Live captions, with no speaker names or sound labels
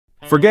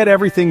Forget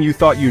everything you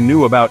thought you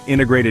knew about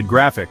integrated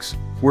graphics.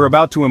 We're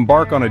about to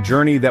embark on a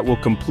journey that will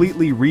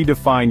completely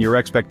redefine your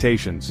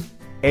expectations.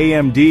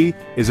 AMD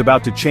is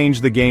about to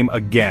change the game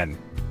again.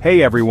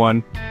 Hey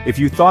everyone, if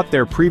you thought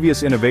their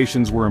previous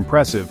innovations were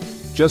impressive,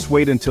 just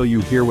wait until you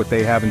hear what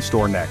they have in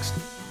store next.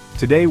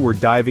 Today we're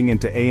diving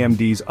into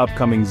AMD's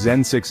upcoming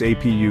Zen 6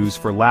 APUs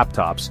for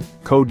laptops,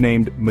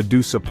 codenamed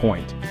Medusa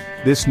Point.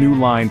 This new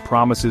line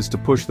promises to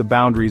push the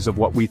boundaries of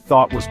what we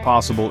thought was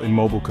possible in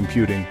mobile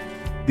computing.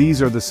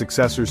 These are the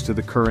successors to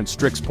the current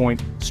Strix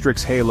Point,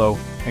 Strix Halo,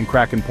 and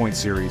Kraken Point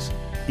series.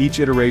 Each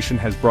iteration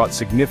has brought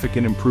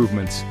significant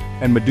improvements,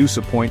 and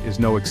Medusa Point is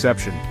no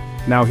exception.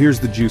 Now here's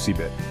the juicy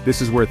bit.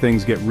 This is where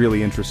things get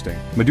really interesting.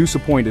 Medusa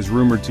Point is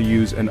rumored to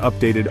use an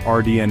updated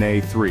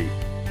RDNA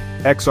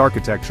 3X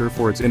architecture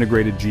for its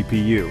integrated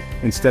GPU,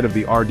 instead of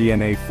the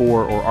RDNA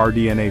 4 or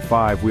RDNA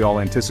 5 we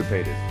all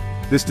anticipated.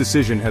 This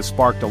decision has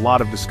sparked a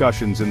lot of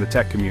discussions in the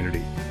tech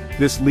community.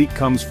 This leak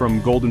comes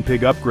from Golden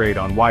Pig Upgrade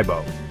on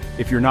Weibo.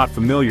 If you're not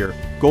familiar,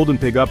 Golden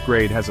Pig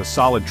Upgrade has a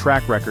solid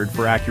track record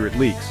for accurate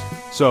leaks.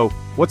 So,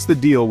 what's the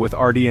deal with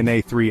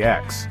RDNA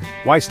 3X?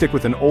 Why stick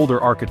with an older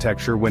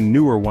architecture when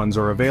newer ones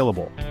are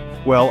available?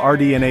 Well,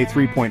 RDNA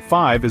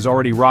 3.5 is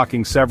already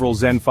rocking several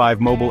Zen 5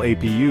 mobile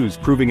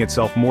APUs, proving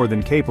itself more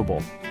than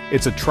capable.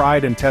 It's a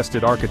tried and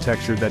tested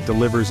architecture that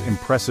delivers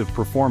impressive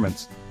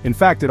performance. In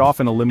fact, it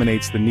often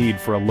eliminates the need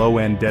for a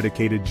low-end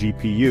dedicated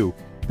GPU.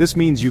 This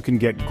means you can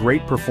get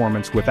great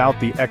performance without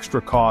the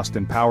extra cost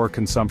and power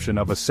consumption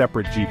of a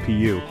separate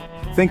GPU.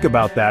 Think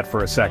about that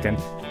for a second.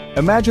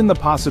 Imagine the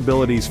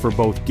possibilities for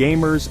both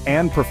gamers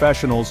and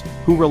professionals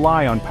who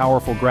rely on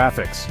powerful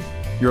graphics.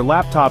 Your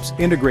laptop's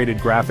integrated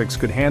graphics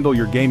could handle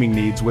your gaming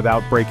needs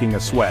without breaking a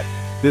sweat.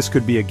 This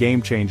could be a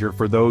game changer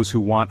for those who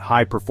want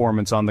high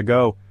performance on the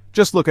go.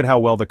 Just look at how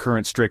well the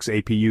current Strix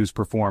APUs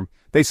perform.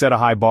 They set a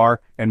high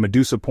bar, and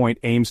Medusa Point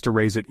aims to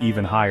raise it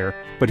even higher.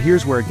 But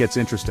here's where it gets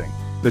interesting.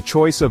 The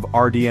choice of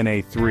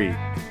RDNA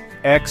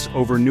 3X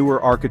over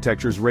newer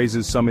architectures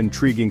raises some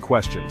intriguing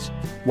questions.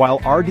 While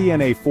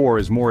RDNA 4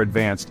 is more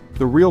advanced,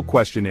 the real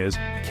question is,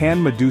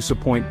 can Medusa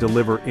Point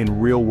deliver in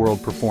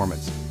real-world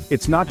performance?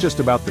 It's not just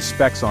about the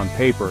specs on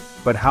paper,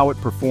 but how it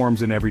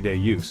performs in everyday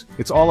use.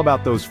 It's all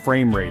about those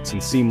frame rates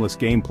and seamless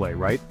gameplay,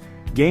 right?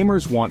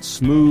 Gamers want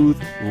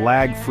smooth,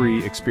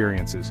 lag-free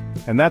experiences,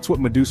 and that's what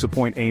Medusa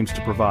Point aims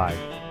to provide.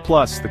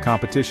 Plus, the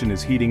competition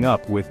is heating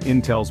up with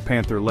Intel's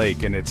Panther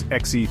Lake and its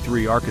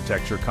Xe3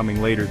 architecture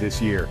coming later this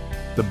year.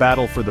 The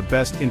battle for the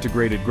best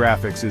integrated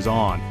graphics is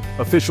on.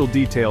 Official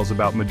details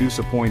about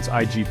Medusa Point's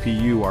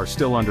iGPU are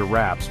still under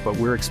wraps, but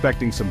we're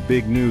expecting some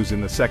big news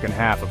in the second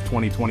half of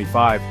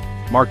 2025.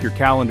 Mark your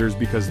calendars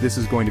because this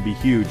is going to be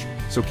huge,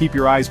 so keep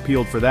your eyes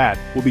peeled for that.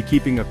 We'll be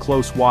keeping a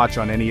close watch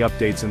on any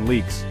updates and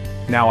leaks.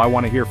 Now I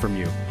want to hear from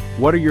you.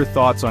 What are your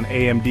thoughts on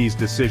AMD's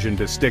decision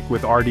to stick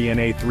with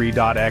RDNA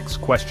 3.X?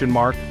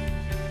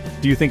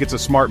 Do you think it's a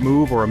smart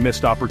move or a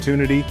missed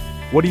opportunity?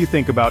 What do you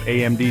think about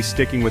AMD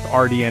sticking with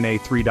RDNA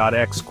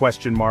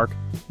 3.X?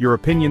 Your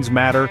opinions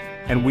matter,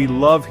 and we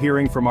love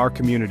hearing from our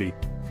community.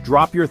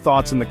 Drop your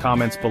thoughts in the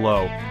comments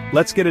below.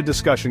 Let's get a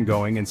discussion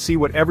going and see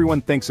what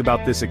everyone thinks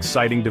about this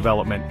exciting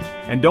development.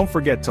 And don't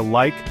forget to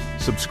like,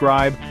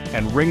 subscribe,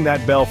 and ring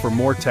that bell for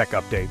more tech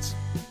updates.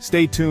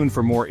 Stay tuned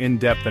for more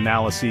in-depth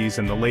analyses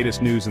and the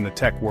latest news in the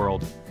tech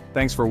world.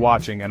 Thanks for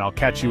watching, and I'll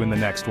catch you in the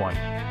next one.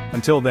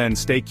 Until then,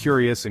 stay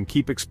curious and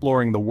keep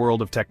exploring the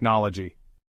world of technology.